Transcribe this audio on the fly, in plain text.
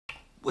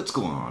What's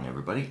going on,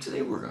 everybody?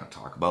 Today we're going to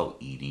talk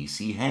about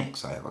EDC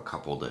Hanks. I have a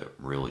couple that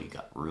really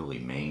got really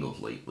mangled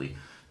lately,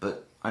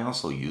 but I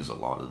also use a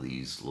lot of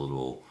these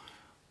little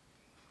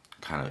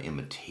kind of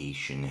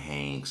imitation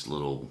Hanks,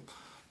 little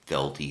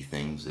felty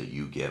things that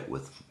you get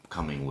with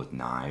coming with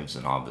knives.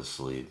 And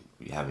obviously,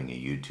 having a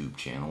YouTube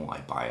channel, I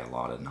buy a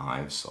lot of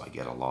knives, so I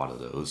get a lot of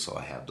those. So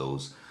I have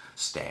those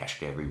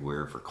stashed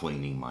everywhere for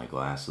cleaning my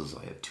glasses.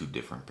 I have two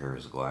different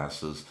pairs of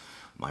glasses,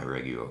 my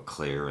regular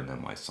clear and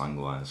then my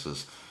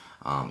sunglasses.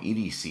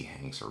 EDC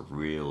Hanks are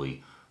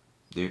really,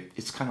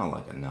 it's kind of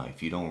like a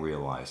knife. You don't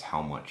realize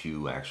how much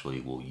you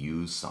actually will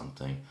use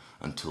something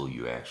until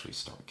you actually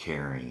start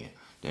carrying it.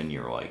 Then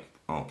you're like,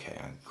 okay,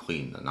 I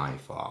clean the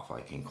knife off. I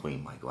can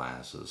clean my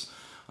glasses.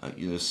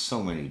 There's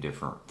so many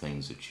different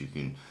things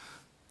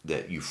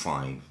that you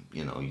find.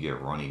 You know, you get a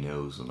runny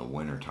nose in the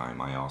wintertime.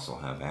 I also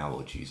have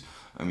allergies.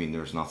 I mean,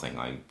 there's nothing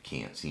I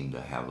can't seem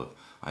to have.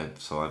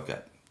 So I've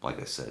got,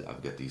 like I said,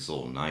 I've got these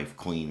little knife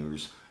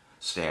cleaners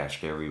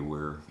stashed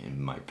everywhere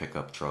in my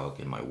pickup truck,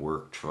 in my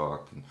work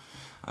truck. And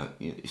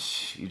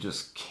you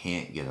just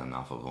can't get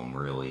enough of them,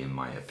 really, in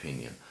my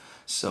opinion.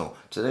 So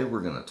today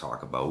we're going to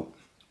talk about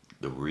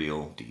the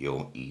real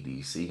deal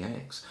EDC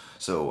Hanks.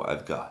 So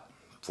I've got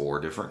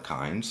 4 different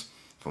kinds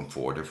from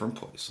 4 different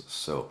places.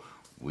 So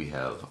we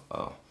have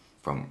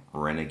from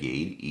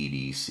Renegade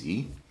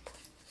EDC,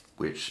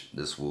 which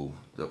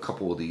a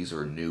couple of these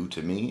are new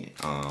to me.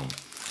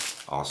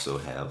 Also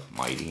have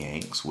Mighty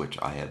Hanks, which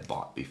I have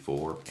bought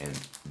before, and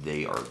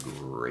they are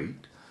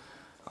great.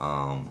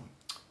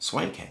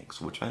 Swank Hanks,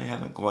 which I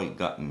haven't quite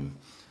gotten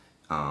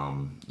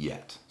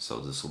yet, so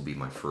this will be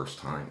my first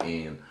time.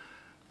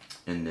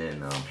 And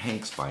then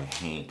Hanks by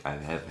Hank, I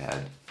have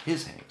had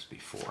his Hanks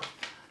before,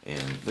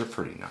 and they're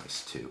pretty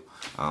nice too.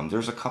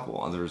 There's a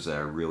couple others that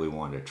I really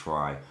want to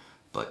try,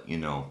 but you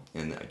know,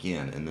 and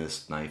again, in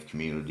this knife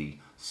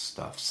community,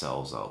 stuff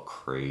sells out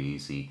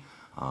crazy.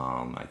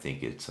 I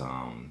think it's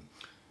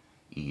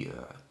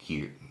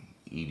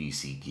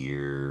EDC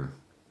gear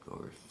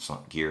or some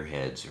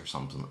gearheads or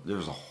something.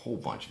 There's a whole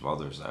bunch of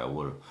others that I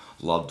would have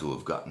loved to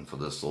have gotten for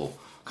this little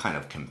kind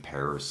of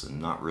comparison.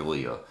 Not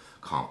really a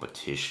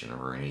competition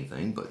or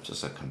anything, but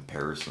just a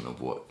comparison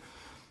of what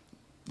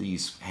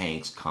these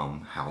Hanks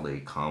come, how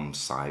they come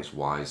size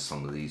wise.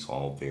 Some of these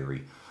all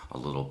vary a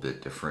little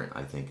bit different,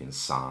 I think, in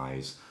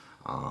size.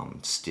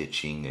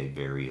 Stitching, they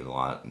vary a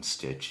lot in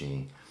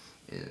stitching.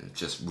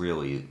 Just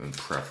really in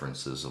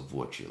preferences of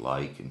what you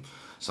like. And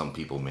some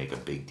people make a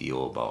big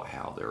deal about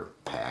how they're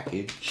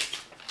packaged.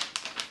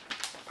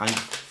 I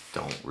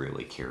don't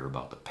really care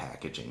about the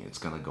packaging. It's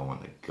gonna go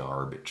in the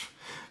garbage.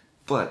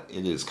 But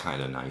it is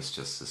kind of nice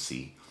just to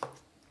see.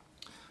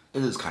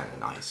 It is kind of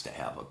nice to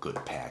have a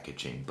good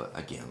packaging, but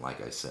again, like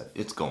I said,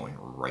 it's going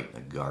right in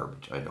the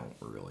garbage. I don't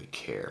really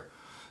care.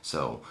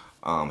 So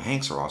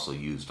Hanks are also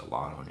used a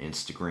lot on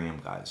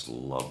Instagram. Guys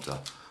love to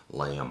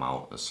lay them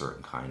out in a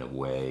certain kind of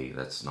way.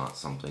 That's not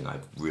something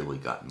I've really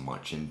gotten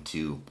much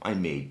into. I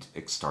may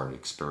start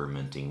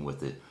experimenting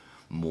with it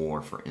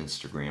more for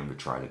Instagram to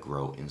try to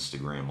grow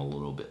Instagram a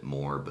little bit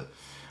more, but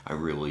I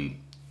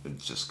really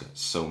just got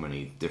so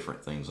many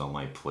different things on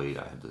my plate.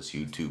 I have this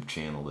YouTube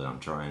channel that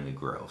I'm trying to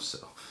grow,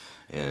 so,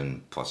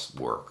 and plus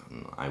work.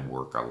 And I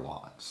work a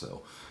lot,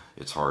 so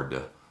it's hard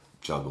to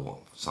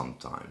juggle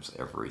sometimes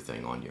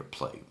everything on your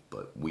plate,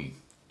 but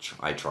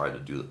I try to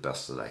do the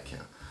best that I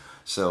can.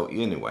 So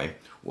anyway,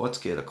 let's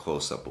get a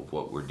close-up of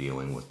what we're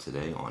dealing with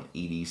today on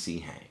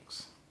EDC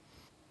Hanks.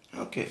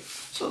 Okay,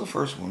 so the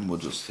first one, we'll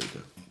just take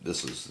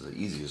this is the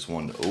easiest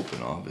one to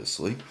open,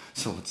 obviously.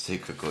 So let's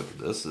take a look at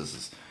this. This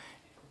is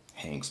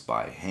Hanks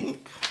by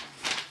Hank.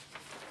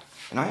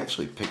 And I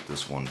actually picked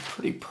this one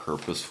pretty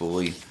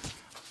purposefully.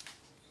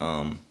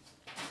 I've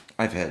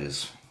had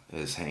his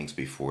Hanks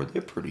before.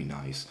 They're pretty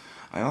nice.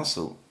 I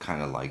also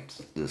kind of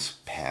liked this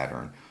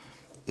pattern,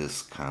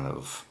 this kind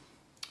of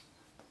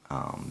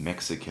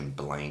Mexican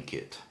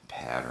blanket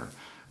pattern.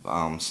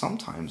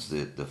 Sometimes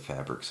the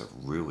fabrics are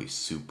really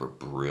super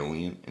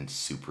brilliant and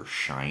super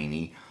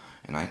shiny,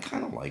 and I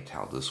kind of liked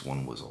how this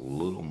one was a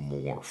little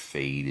more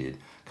faded,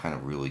 kind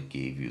of really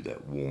gave you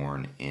that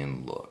worn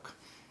in look.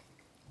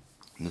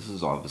 And this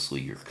is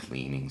obviously your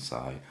cleaning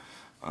side.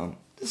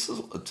 It's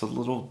a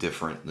little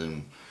different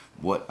than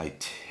what I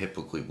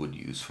typically would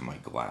use for my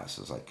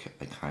glasses. I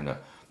kind of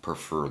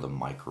prefer the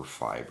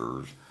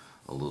microfibers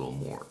a little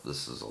more.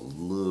 This is a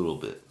little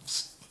bit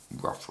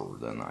rougher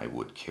than I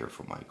would care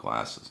for my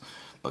glasses,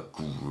 but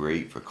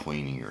great for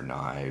cleaning your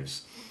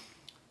knives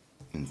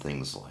and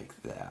things like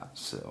that.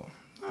 So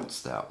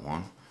that's that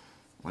one.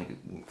 Like,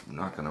 I'm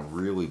not going to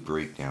really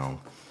break down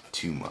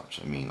too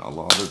much. I mean, a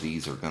lot of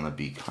these are going to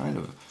be kind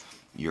of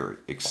your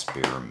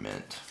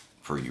experiment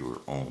for your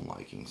own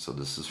liking. So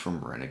this is from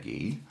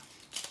Renegade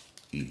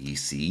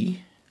EDC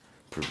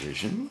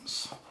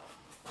Provisions.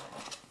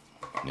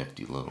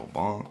 Nifty little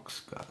box,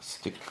 got a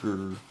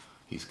sticker,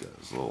 he's got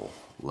his little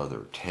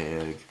leather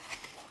tag,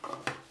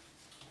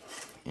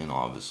 and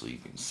obviously you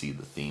can see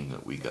the theme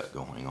that we got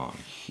going on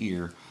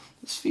here.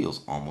 This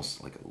feels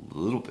almost like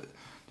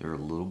they're a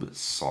little bit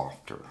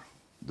softer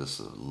this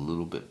is a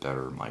little bit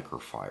better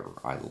microfiber.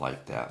 I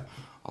like that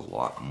a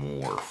lot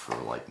more for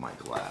like my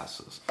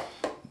glasses.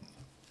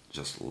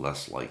 Just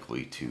less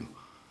likely to.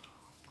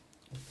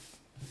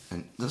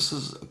 And this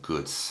is a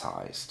good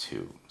size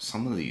too.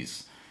 Some of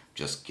these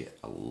just get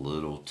a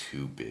little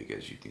too big,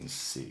 as you can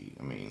see.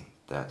 I mean,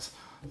 that's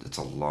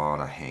a lot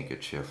of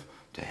handkerchief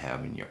to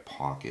have in your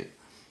pocket,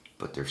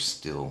 but they're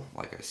still,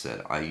 like I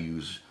said, I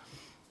use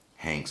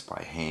Hanks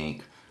by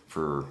Hank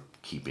for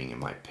keeping in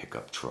my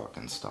pickup truck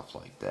and stuff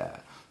like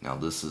that. Now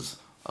this is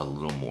a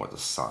little more the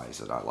size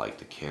that I like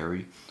to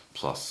carry,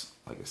 plus,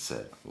 like I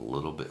said, a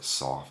little bit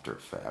softer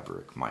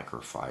fabric,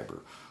 microfiber,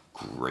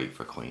 great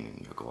for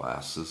cleaning your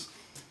glasses,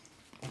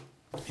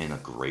 and a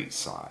great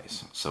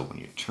size. So when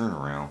you turn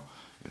around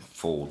and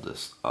fold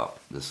this up,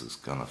 this is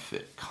gonna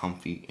fit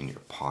comfy in your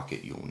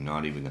pocket. You're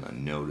not even gonna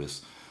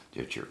notice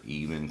that you're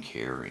even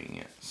carrying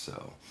it.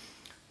 So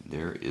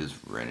there is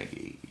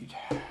Renegade.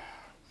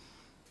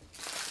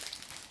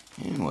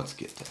 And let's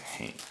get to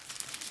Hank.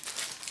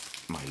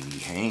 Mighty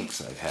Hanks,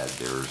 I've had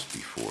theirs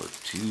before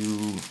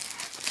too.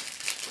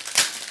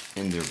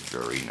 And they're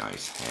very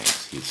nice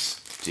Hanks. His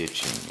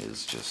stitching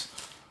is just,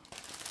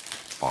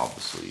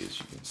 obviously, as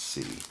you can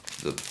see,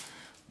 the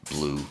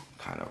blue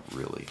kind of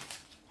really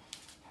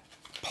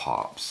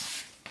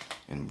pops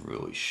and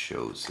really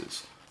shows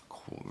his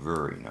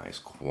very nice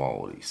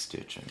quality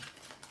stitching.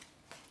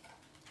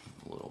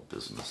 A little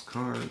business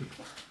card.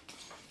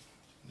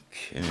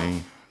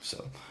 Okay,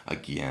 so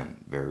again,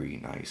 very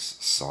nice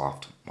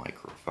soft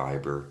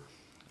microfiber.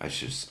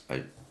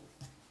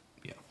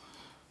 Yeah,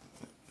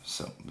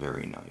 so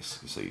very nice.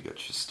 So you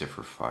got your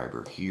stiffer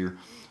fiber here.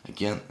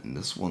 Again, and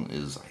this one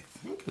is, I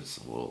think it's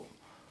a little,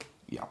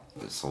 yeah,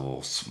 it's a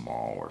little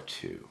smaller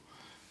too.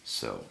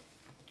 So,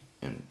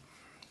 and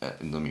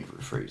let me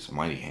rephrase,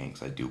 Mighty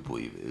Hanks, I do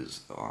believe,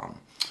 is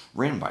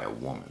ran by a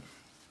woman.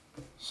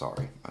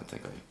 Sorry, I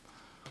think I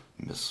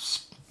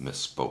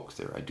misspoke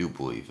there. I do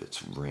believe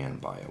it's ran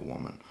by a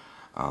woman.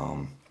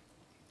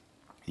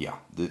 Yeah,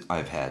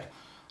 I've had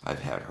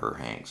her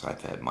Hanks.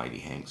 I've had Mighty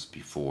Hanks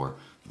before.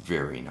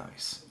 Very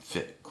nice.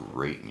 Fit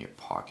great in your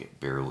pocket.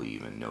 Barely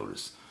even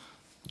notice.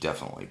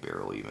 Definitely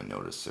barely even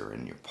notice they're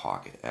in your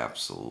pocket.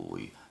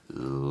 Absolutely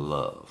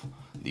love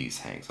these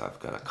Hanks. I've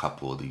got a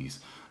couple of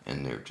these,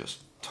 and they're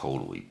just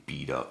totally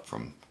beat up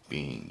from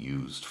being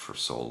used for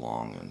so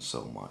long and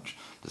so much.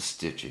 The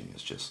stitching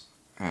is just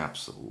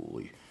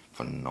absolutely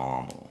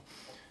phenomenal.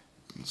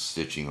 And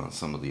stitching on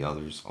some of the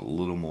others, a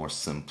little more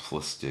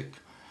simplistic,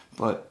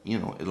 but you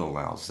know, it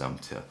allows them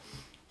to,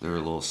 they're a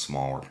little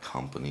smaller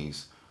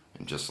companies,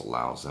 and just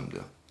allows them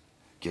to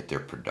get their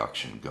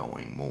production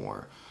going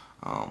more.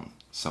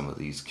 Some of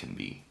these can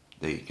be,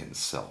 they can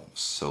sell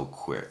so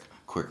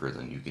quicker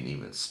than you can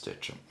even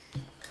stitch them.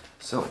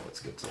 So let's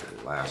get to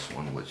the last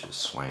one, which is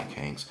Swank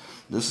Hanks.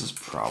 This is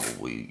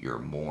probably your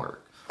a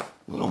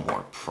little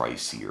more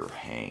pricier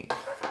Hank.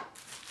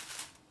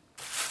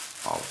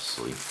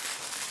 Obviously,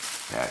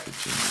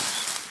 packaging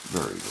is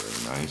very,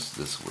 very nice.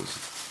 This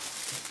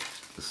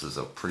is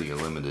a pretty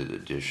limited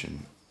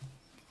edition,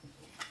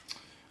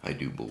 I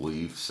do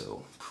believe,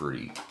 so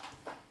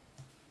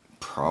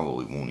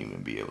probably won't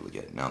even be able to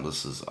get. Now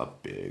this is a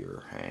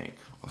bigger Hank.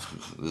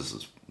 This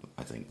is,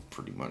 I think,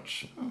 pretty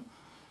much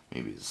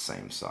maybe the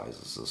same size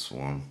as this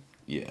one.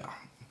 Yeah,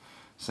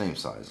 same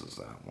size as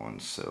that one.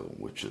 So,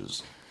 which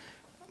is,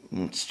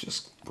 let's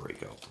just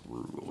break out the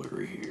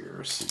ruler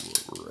here. See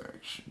what we're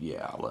actually,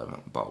 yeah,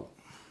 about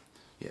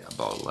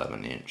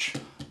 11 inch.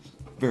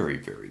 Very,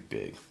 very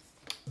big.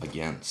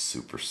 Again,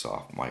 super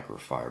soft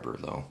microfiber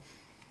though.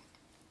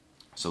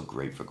 So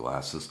great for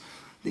glasses.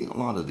 A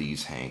lot of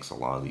these Hanks, a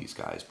lot of these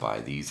guys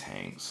buy these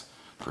Hanks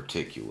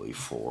particularly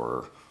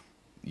for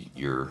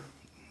your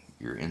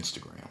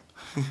Instagram.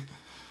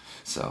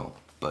 So,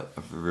 but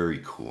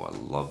very cool. I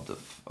love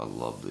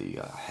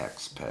the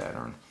hex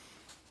pattern.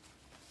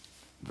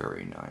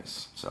 Very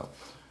nice. So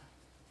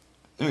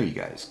there you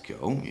guys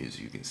go. As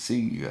you can see,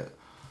 you got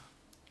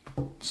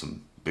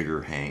some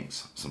bigger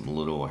Hanks, some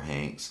little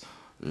Hanks,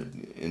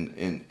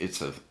 and it's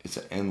an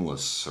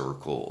endless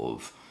circle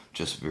of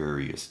just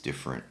various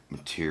different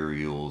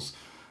materials,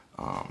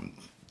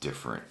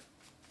 different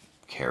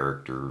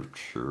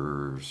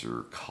caricatures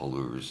or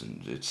colors,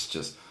 and it's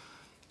just,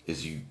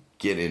 as you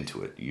get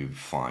into it, you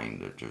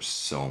find that there's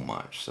so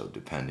much. So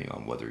depending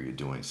on whether you're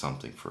doing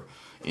something for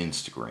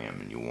Instagram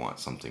and you want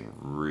something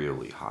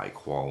really high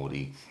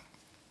quality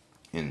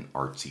and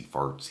artsy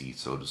fartsy,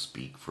 so to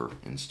speak, for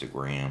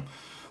Instagram,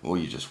 or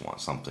you just want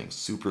something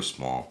super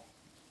small,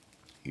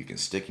 you can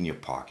stick in your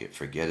pocket,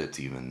 forget it's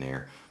even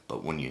there,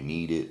 but when you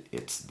need it,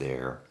 it's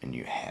there and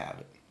you have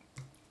it.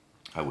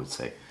 I would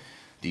say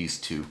these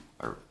two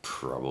are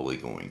probably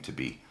going to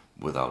be,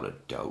 without a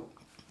doubt,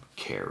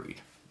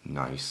 carried.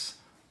 Nice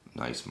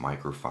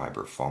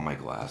microfiber for my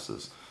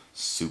glasses,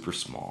 super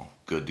small,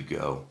 good to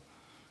go.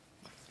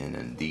 And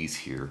then these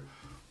here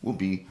will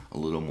be a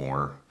little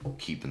more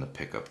keep in the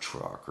pickup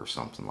truck or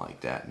something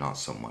like that. Not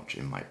so much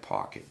in my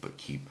pocket, but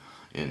keep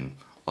in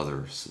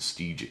other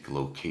strategic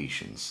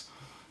locations.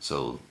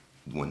 So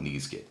when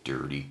these get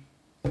dirty,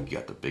 you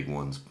got the big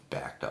ones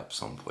backed up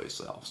someplace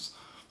else.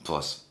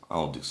 Plus,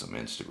 I'll do some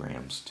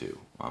Instagrams too.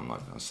 I'm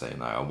not going to say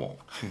that I won't,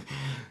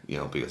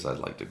 because I'd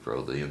like to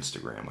grow the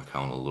Instagram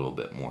account a little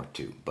bit more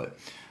too. But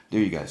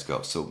there you guys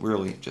go. So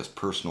really just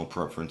personal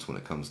preference when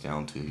it comes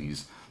down to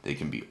these. They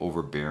can be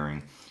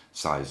overbearing.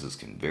 Sizes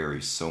can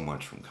vary so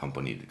much from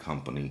company to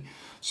company.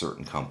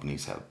 Certain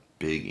companies have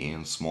big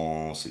and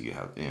small. So you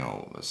have,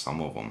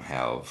 some of them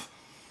have,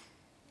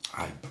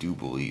 I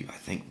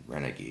think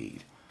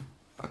Renegade,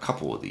 a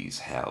couple of these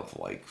have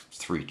like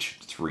three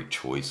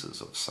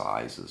choices of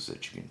sizes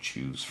that you can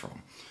choose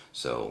from.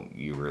 So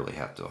you really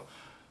have to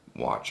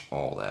watch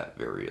all that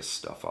various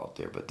stuff out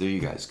there. But there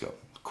you guys go.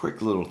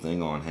 Quick little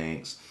thing on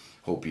Hanks.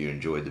 Hope you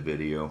enjoyed the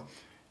video.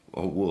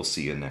 We'll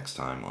see you next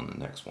time on the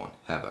next one.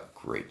 Have a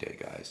great day,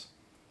 guys.